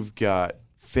packs, you've got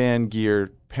fan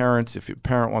gear. Parents, if your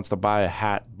parent wants to buy a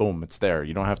hat, boom, it's there.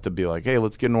 You don't have to be like, hey,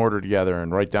 let's get an order together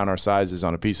and write down our sizes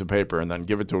on a piece of paper and then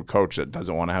give it to a coach that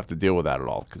doesn't want to have to deal with that at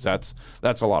all, because that's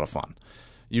a lot of fun.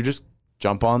 You just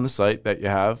jump on the site that you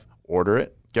have, order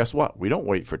it. Guess what? We don't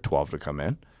wait for 12 to come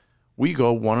in. We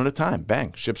go one at a time.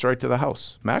 Bang, ships right to the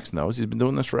house. Max knows. He's been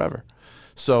doing this forever.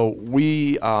 So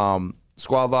we,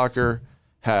 Squad Locker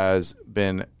has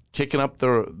been kicking up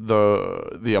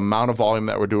the amount of volume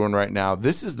that we're doing right now.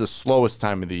 This is the slowest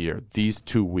time of the year, these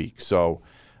 2 weeks. So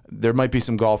there might be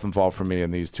some golf involved for me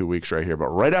in these 2 weeks right here. But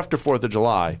right after 4th of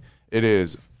July, it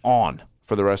is on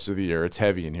for the rest of the year. It's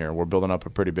heavy in here. We're building up a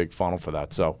pretty big funnel for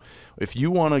that. So if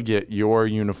you want to get your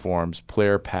uniforms,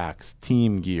 player packs,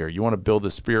 team gear, you want to build a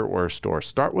Spiritwear store,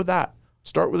 start with that.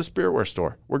 Start with a Spiritwear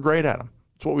store. We're great at them.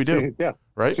 That's what we do.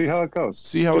 Right? See how it goes.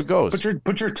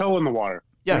 Put your toe in the water.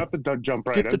 Yeah. You don't have to jump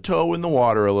right in. Get the toe in the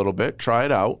water a little bit. Try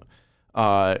it out.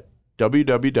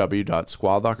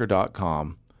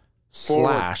 www.squadlocker.com/ It's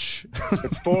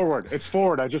forward. It's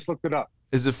forward. I just looked it up.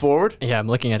 Is it forward? Yeah, I'm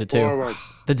looking at it too. Forward.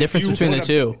 The difference between the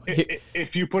two.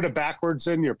 If you put it backwards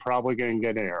in, you're probably going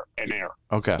to get an error.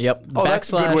 Okay. Yep. Oh,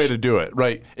 that's a good way to do it,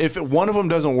 right? If one of them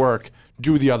doesn't work,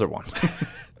 do the other one.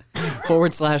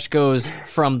 / goes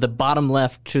from the bottom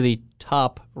left to the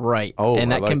top right. Oh,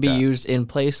 and that I like can be that. used in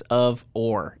place of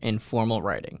or in formal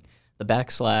writing.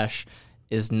 The /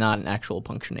 is not an actual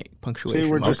punctuation. See,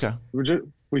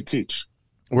 we teach.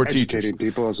 We're educating teachers.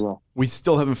 people as well. We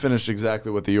still haven't finished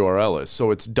exactly what the URL is.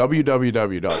 So it's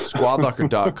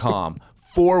www.squadlocker.com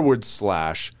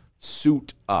 /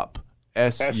 suit up.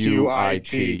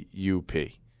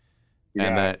 SUITUP.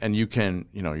 Yeah. And you can,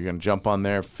 you're going to jump on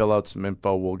there, fill out some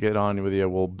info. We'll get on with you.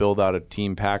 We'll build out a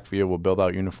team pack for you. We'll build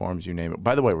out uniforms, you name it.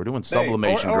 By the way, we're doing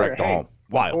sublimation direct to home.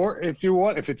 Wild. Or if you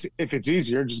want, if it's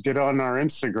easier, just get on our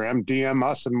Instagram, DM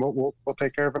us, and we'll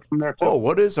take care of it from there too. Oh,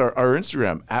 what is our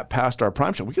Instagram at Past Our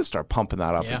Prime Show? We can start pumping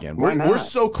that up again. We're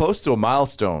so close to a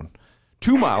milestone,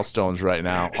 2 milestones right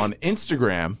now on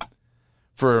Instagram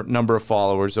for a number of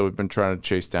followers that we've been trying to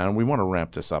chase down. And we want to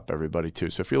ramp this up, everybody, too.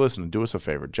 So if you're listening, do us a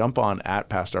favor. Jump on at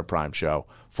Past Our Prime Show.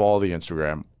 Follow the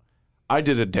Instagram. I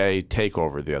did a day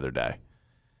takeover the other day.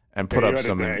 and put up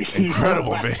some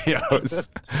incredible videos.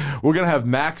 We're gonna have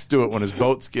Max do it when his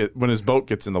boat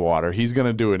gets in the water. He's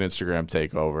gonna do an Instagram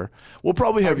takeover. We'll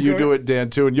probably have you do it, Dan,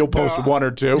 too, and you'll post one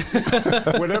or two.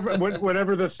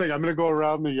 Whenever this thing, I'm gonna go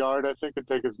around the yard, I think, and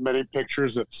take as many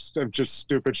pictures of just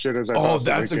stupid shit as I possibly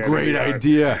that's a can great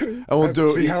idea. And we'll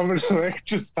do see how many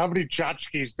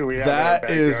tchotchkes do we have? That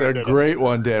is a great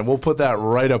one, Dan. We'll put that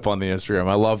right up on the Instagram.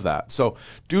 I love that. So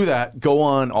do that. Go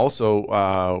on.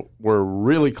 Also, we're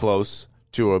really close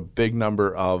to a big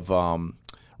number of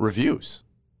reviews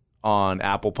on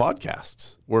Apple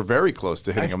Podcasts. We're very close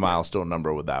to hitting a milestone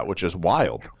number with that, which is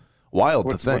wild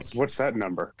to think. What's that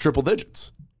number? Triple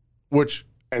digits.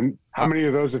 And how many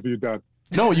of those have you done?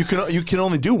 No, you can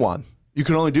only do one. You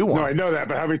can only do one. No, I know that,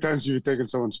 but how many times have you taken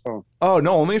someone's phone? Oh,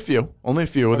 no, only a few. Only a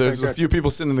few. There's a few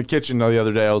people sitting in the kitchen the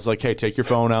other day. I was like, hey, take your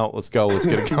phone out. Let's go. Let's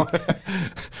get it going.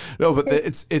 No, but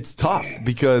it's tough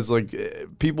because, like,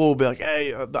 people will be like,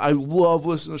 hey, I love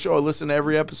listening to the show. I listen to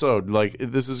every episode. Like,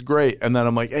 this is great. And then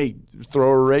I'm like, hey,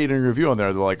 throw a rating and review on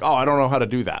there. They're like, oh, I don't know how to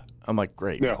do that. I'm like,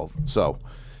 great. Yeah. Well, so,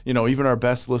 even our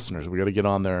best listeners, we got to get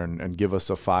on there and give us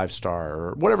a 5-star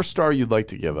or whatever star you'd like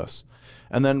to give us.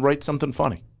 And then write something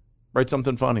funny. Write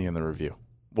something funny in the review.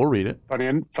 We'll read it. Funny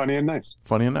and nice.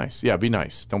 Funny and nice. Yeah, be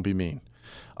nice. Don't be mean.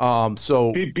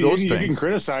 So those things. You can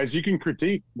criticize. You can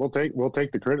critique. We'll take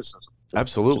the criticism.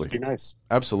 Absolutely. Just be nice.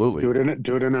 Absolutely. Do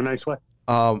it in a nice way.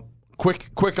 Quick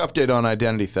update on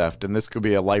identity theft, and this could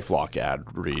be a LifeLock ad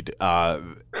read.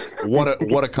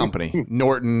 What a company.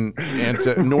 Norton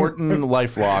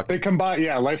LifeLock. They combine.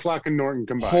 Yeah, LifeLock and Norton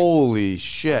combined. Holy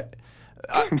shit.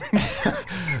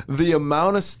 The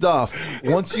amount of stuff,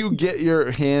 once you get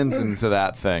your hands into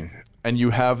that thing and you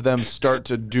have them start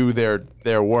to do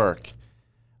their work,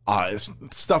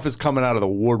 stuff is coming out of the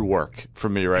woodwork for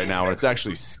me right now, and it's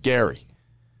actually scary.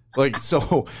 Like,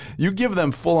 so you give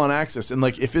them full on access, and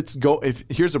like if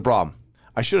here's a problem.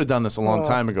 I should have done this a long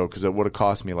time ago because it would have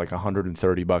cost me like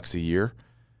 $130 a year.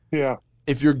 Yeah.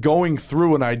 If you're going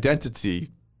through an identity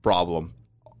problem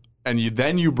and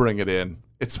you bring it in,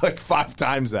 it's like 5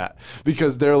 times that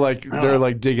because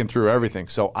they're digging through everything.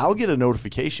 So I'll get a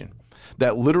notification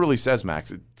that literally says, Max,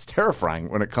 it's terrifying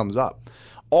when it comes up.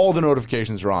 All the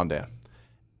notifications are on, Dan.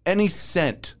 Any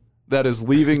cent that is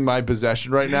leaving my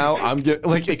possession right now, I'm getting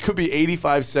like it could be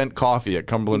 85-cent coffee at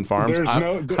Cumberland Farms.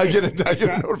 I get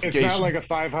a notification. It's not like a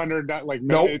 500. Not like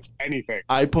nope. It's anything.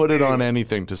 I put it on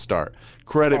anything to start.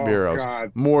 Credit bureaus,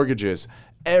 mortgages.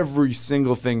 Every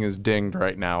single thing is dinged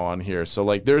right now on here. So,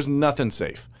 like, there's nothing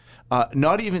safe.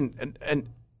 Not even, and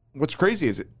what's crazy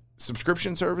is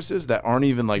subscription services that aren't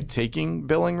even, like, taking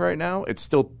billing right now, it's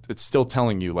still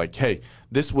telling you, like, hey,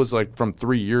 this was, like, from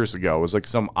 3 years ago. It was, like,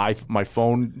 my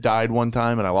phone died one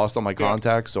time, and I lost all my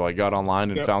contacts, so I got online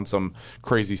and found some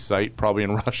crazy site, probably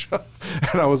in Russia.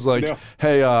 And I was like,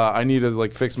 hey, I need to,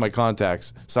 like, fix my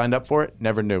contacts. Signed up for it,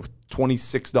 never knew.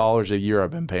 $26 a year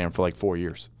I've been paying for, like, 4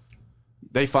 years.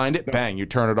 They find it, bang, you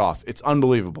turn it off. It's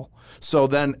unbelievable. So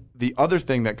then the other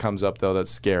thing that comes up, though, that's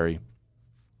scary,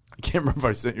 I can't remember if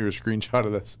I sent you a screenshot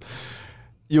of this.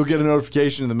 You'll get a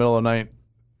notification in the middle of the night,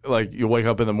 like you wake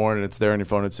up in the morning, it's there on your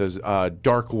phone, it says,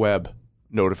 dark web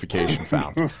notification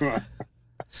found.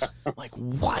 I'm like,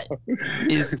 what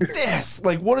is this?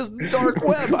 Like, what is the dark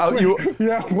web?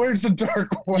 Where's the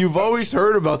dark web? You've always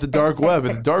heard about the dark web,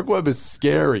 and the dark web is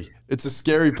scary. It's a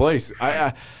scary place.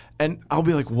 And I'll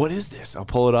be like, what is this? I'll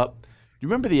pull it up. Do you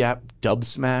remember the app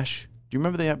Dubsmash? Do you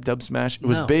remember the app Dubsmash? It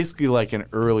was basically like an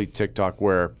early TikTok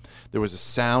where there was a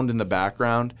sound in the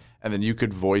background and then you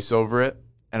could voice over it.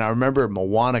 And I remember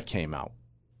Moana came out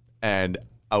and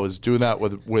I was doing that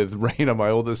with Raina, my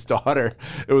oldest daughter.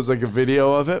 It was like a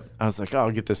video of it. I was like,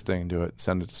 I'll get this thing and do it.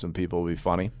 Send it to some people. It'll be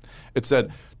funny. It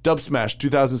said, Dubsmash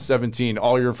 2017,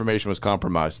 all your information was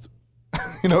compromised.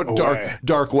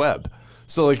 Dark web.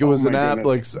 So, like, it was an app,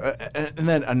 goodness. And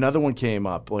then another one came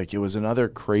up. Like, it was another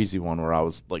crazy one where I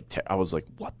was like,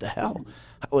 what the hell?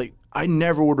 Like, I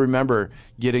never would remember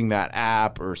getting that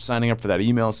app or signing up for that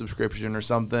email subscription or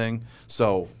something.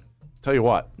 So, tell you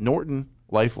what, Norton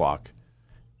LifeLock,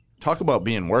 talk about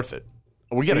being worth it.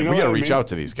 We got to reach out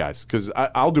to these guys because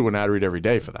I'll do an ad read every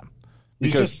day for them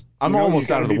because I'm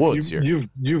almost out of the woods here.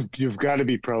 You've got to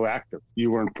be proactive.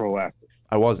 You weren't proactive.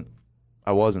 I wasn't.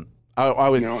 I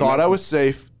thought I was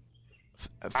safe.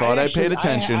 I paid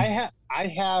attention. I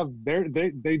have.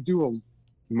 They do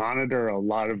monitor a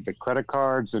lot of the credit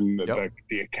cards and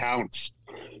the accounts.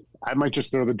 I might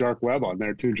just throw the dark web on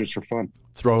there too, just for fun.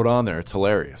 Throw it on there. It's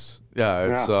hilarious.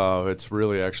 It's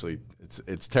really actually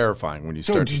it's terrifying when you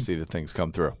start to see the things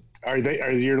come through. Are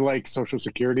your like social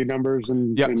security numbers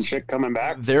and shit coming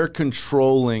back? They're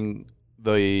controlling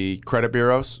the credit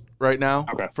bureaus right now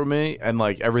Okay. for me, and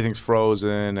like everything's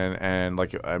frozen, and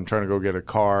like I'm trying to go get a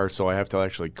car, so I have to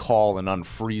actually call and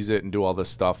unfreeze it and do all this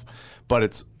stuff. But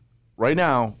it's right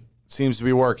now seems to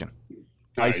be working.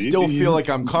 I still feel like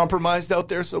I'm compromised out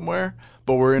there somewhere,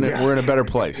 but we're in a better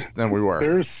place than we were.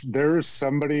 There's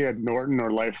somebody at Norton or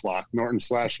LifeLock,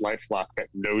 Norton/LifeLock, that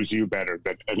knows you better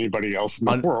than anybody else in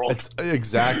the world.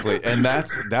 Exactly, and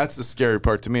that's the scary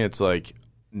part to me. It's like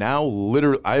now,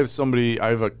 literally, I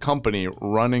have a company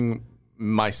running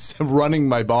my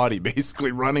body,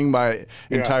 basically running my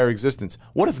entire existence.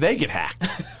 What if they get hacked?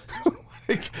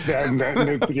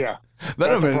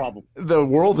 That's a problem. The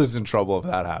world is in trouble if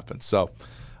that happens. So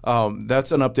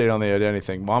that's an update on the identity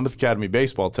thing. Monmouth Academy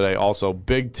baseball today. Also,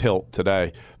 big tilt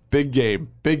today. Big game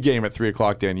at 3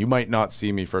 o'clock, Dan. You might not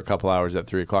see me for a couple hours at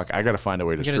 3 o'clock. I got to find a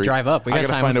way to stream. You got to drive up. We got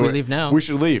time if we leave now. We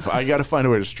should leave. I got to find a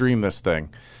way to stream this thing.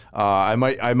 I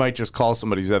might just call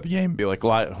somebody who's at the game and be like,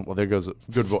 well, there goes a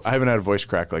good I haven't had a voice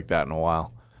crack like that in a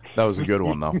while. That was a good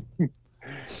one, though.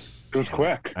 It was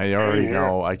quick. I already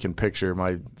know. I can picture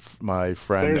my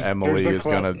friend Emily is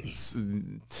gonna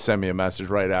send me a message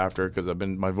right after because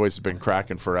my voice has been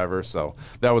cracking forever. So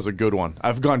that was a good one.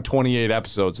 I've gone 28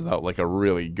 episodes without like a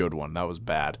really good one. That was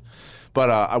bad.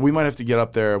 But we might have to get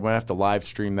up there. We might have to live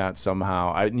stream that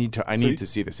somehow. I need to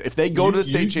see this. If they go to the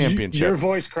state championship, your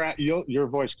voice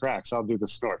cracks. I'll do the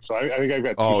snort. So I think I've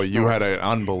got two snorts. You had an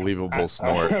unbelievable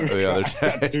snort the other day.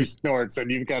 I've got 2 snorts,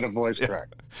 and you've got a voice crack.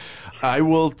 I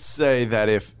will say that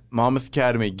if Monmouth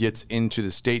Academy gets into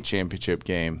the state championship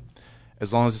game,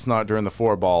 as long as it's not during the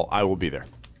 4-ball, I will be there.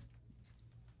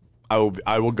 I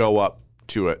will go up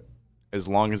to it as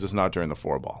long as it's not during the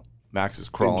 4-ball. Max is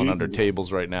crawling under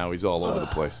tables right now. He's all over the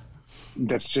place.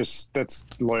 That's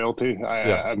loyalty.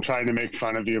 I'm trying to make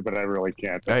fun of you, but I really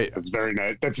can't. That's very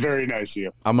nice. That's very nice of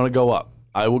you. I'm gonna go up.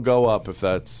 I will go up if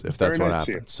that's what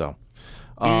happens. So,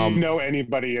 do you know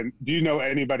anybody in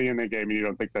the game, and you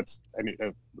don't think that's a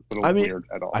little weird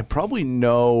at all? I probably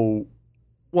know.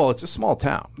 Well, it's a small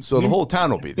town, so the whole town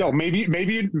will be there. No, maybe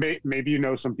you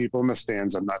know some people in the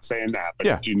stands. I'm not saying that,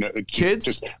 but do you know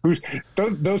kids?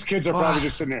 Those kids are probably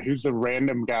just sitting there. Who's the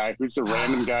random guy? Who's the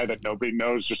random guy that nobody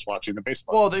knows just watching the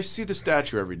baseball? Well, they see the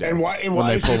statue every day. And why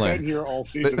is he been here all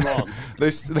season long?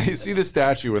 They see the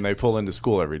statue when they pull into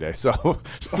school every day. So,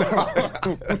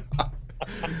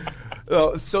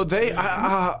 so they.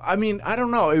 I mean, I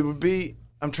don't know. It would be.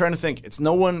 I'm trying to think. It's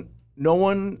no one.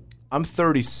 I'm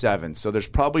 37, so there's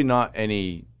probably not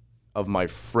any of my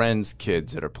friends'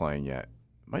 kids that are playing yet.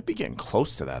 Might be getting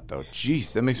close to that, though.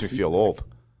 Jeez, that makes me feel old.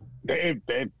 They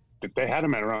had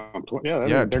them at around 20.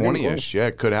 Yeah, 20-ish. Yeah,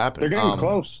 it could happen. They're getting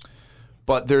close.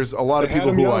 But there's a lot of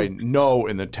people who I know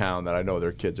in the town that I know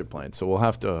their kids are playing. So we'll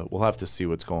have to see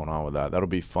what's going on with that. That'll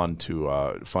be fun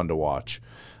to watch.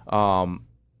 I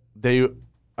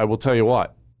will tell you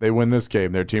what, they win this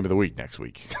game, they're team of the week next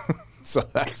week. So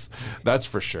that's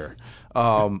for sure.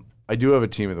 I do have a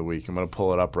team of the week. I'm going to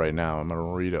pull it up right now. I'm going to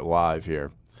read it live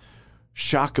here.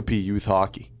 Shakopee Youth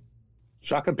Hockey.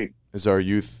 Shakopee is our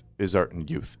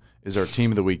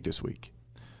team of the week this week.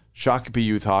 Shakopee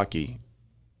Youth Hockey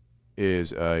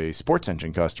is a Sports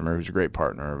Engine customer who's a great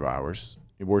partner of ours.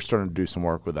 We're starting to do some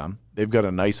work with them. They've got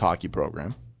a nice hockey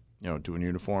program, doing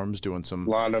uniforms, doing some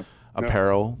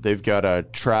apparel. They've got a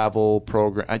travel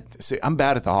program. I'm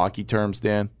bad at the hockey terms,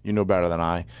 Dan. You know better than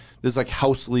I. There's like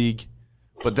house league,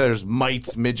 but there's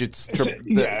mites, midgets. I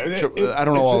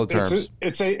don't know all the terms.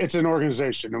 It's an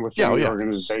organization, and within the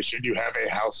organization, you have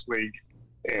a house league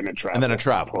and a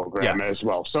travel program as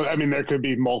well. So I mean, there could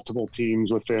be multiple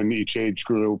teams within each age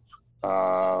group.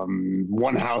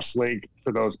 One house league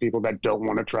for those people that don't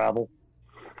want to travel.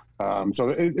 So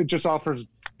it just offers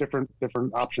different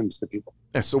options to people.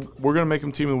 Yeah, so we're going to make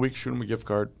them team of the week, shoot them a gift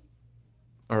card.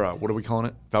 Or what are we calling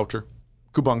it? Voucher.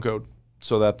 Coupon code.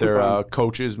 So that their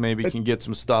coaches maybe can get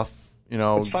some stuff,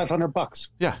 It's $500.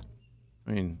 Yeah.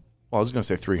 I mean, I was going to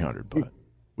say 300, but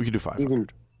we could do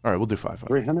 500. All right, we'll do 500.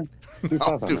 300?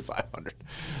 I'll do 500.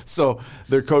 So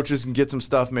their coaches can get some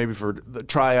stuff maybe for the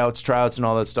tryouts and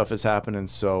all that stuff is happening.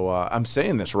 So I'm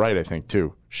saying this right, I think,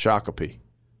 too. Shakopee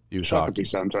Youth Hockey. Shakopee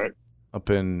sounds right. Up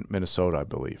in Minnesota, I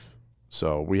believe.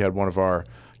 So we had one of our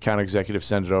account executives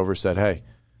send it over, said, hey,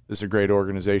 this is a great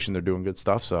organization. They're doing good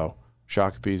stuff. So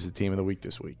Shakopee is the team of the week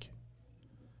this week.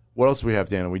 What else do we have,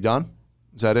 Dan? Are we done?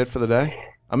 Is that it for the day?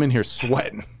 I'm in here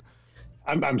sweating.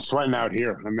 I'm sweating out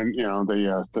here. I'm in,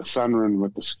 the sunroom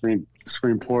with the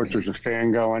screen porch. There's a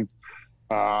fan going.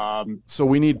 So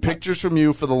we need pictures from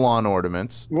you for the lawn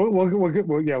ornaments.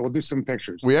 We'll do some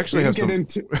pictures. We actually have some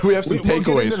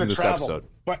takeaways from this episode.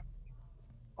 But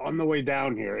on the way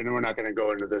down here, and we're not going to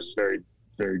go into this very,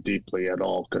 very deeply at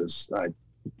all because I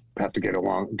have to get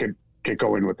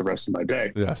going with the rest of my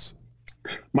day. Yes.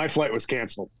 My flight was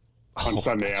canceled on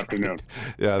Sunday afternoon.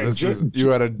 Right. Yeah, you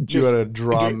had a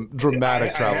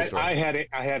dramatic travel story.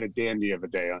 I had a dandy of a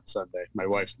day on Sunday. My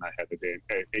wife and I had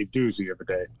a doozy of a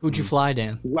day. Who'd you fly,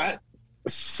 Dan?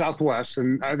 Southwest,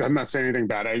 and I'm not saying anything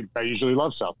bad. I usually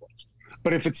love Southwest.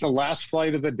 But if it's the last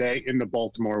flight of the day into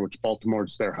Baltimore, which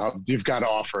Baltimore's their hub, you've got to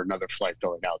offer another flight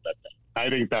going out that day. I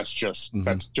think that's just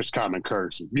common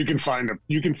courtesy. You can find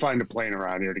a plane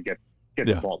around here to get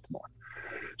to Baltimore.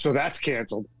 So that's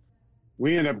canceled.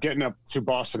 We end up getting up to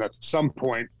Boston at some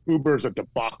point. Uber's a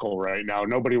debacle right now.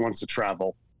 Nobody wants to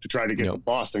travel to try to get to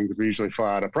Boston because we usually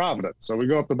fly out of Providence. So we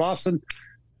go up to Boston.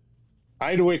 I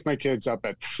had to wake my kids up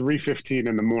at 3:15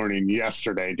 in the morning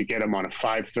yesterday to get them on a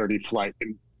 5:30 flight.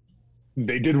 And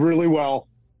they did really well.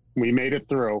 We made it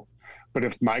through. But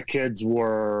if my kids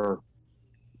were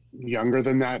younger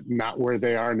than that, not where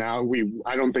they are now,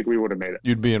 I don't think we would have made it.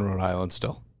 You'd be in Rhode Island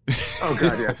still. Oh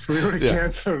God, yes. We would have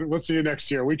canceled. We'll see you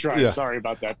next year. We tried. Yeah. Sorry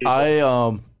about that, people.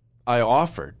 I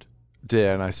offered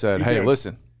Dan. I said, "Hey,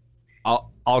 listen,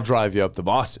 I'll drive you up to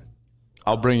Boston.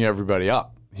 I'll bring everybody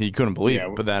up." He couldn't believe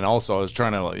it. But then also I was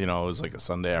trying to, it was like a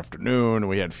Sunday afternoon and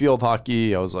we had field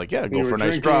hockey. I was like, yeah, go for a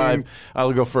nice drive.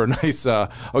 I'll go for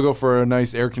a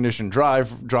nice air conditioned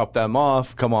drive, drop them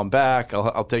off, come on back.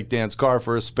 I'll take Dan's car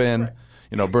for a spin,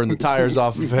 burn the tires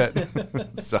off of it.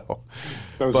 So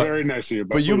that was very nice of you.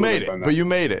 But you made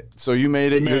it. So you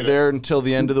made it. You're there until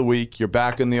the end of the week. You're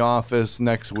back in the office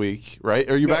next week, right?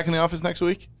 Are you back in the office next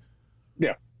week?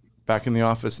 Yeah. Back in the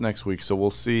office next week, so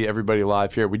we'll see everybody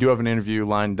live here. We do have an interview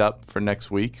lined up for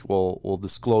next week. We'll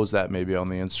disclose that maybe on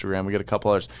the Instagram. We get a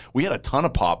couple others. We had a ton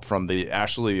of pop from the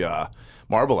Ashley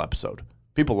Marble episode.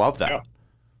 People love that. Yeah.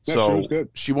 So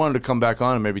she wanted to come back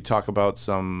on and maybe talk about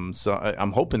some. So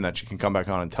I'm hoping that she can come back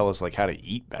on and tell us how to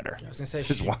eat better. I was gonna say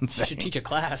she should teach a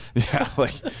class.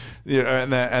 Yeah,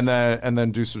 and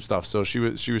then do some stuff. So she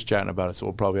was chatting about it. So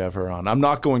we'll probably have her on. I'm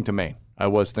not going to Maine. I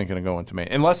was thinking of going to Maine.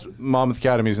 Unless Monmouth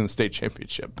Academy is in the state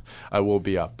championship, I will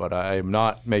be up. But I am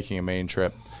not making a Maine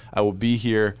trip. I will be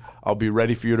here. I'll be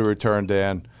ready for you to return,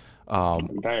 Dan.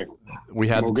 We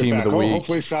had the team of the week.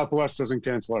 Hopefully Southwest doesn't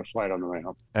cancel our flight on the way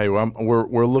home. Hey,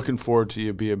 we're looking forward to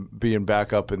you being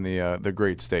back up in the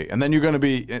great state. And then you're going to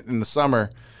be, in the summer,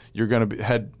 you're going to be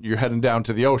heading down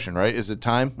to the ocean, right? Is it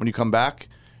time when you come back?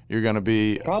 You're going to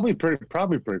be... Probably pretty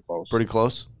close. Pretty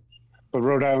close? But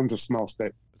Rhode Island's a small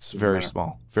state. It's very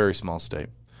small state.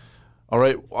 All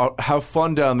right, have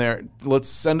fun down there. Let's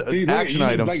send action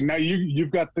items. Like now,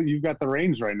 you've got the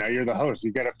reins right now. You're the host.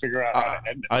 You got to figure out how to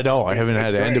end it. I know. I haven't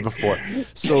had to end it before.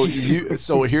 So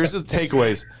here's the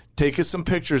takeaways. Take us some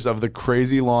pictures of the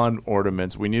crazy lawn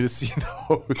ornaments. We need to see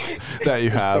those that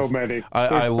you have. So many.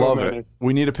 I love it.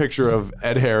 We need a picture of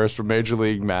Ed Harris from Major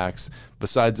League Max.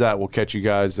 Besides that, we'll catch you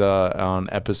guys on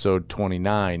episode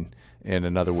 29 in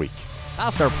another week.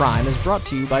 Past Our Prime is brought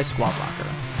to you by Squad Locker.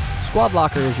 Squad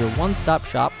Locker is your one-stop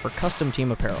shop for custom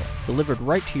team apparel, delivered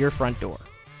right to your front door.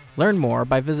 Learn more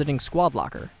by visiting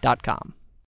squadlocker.com.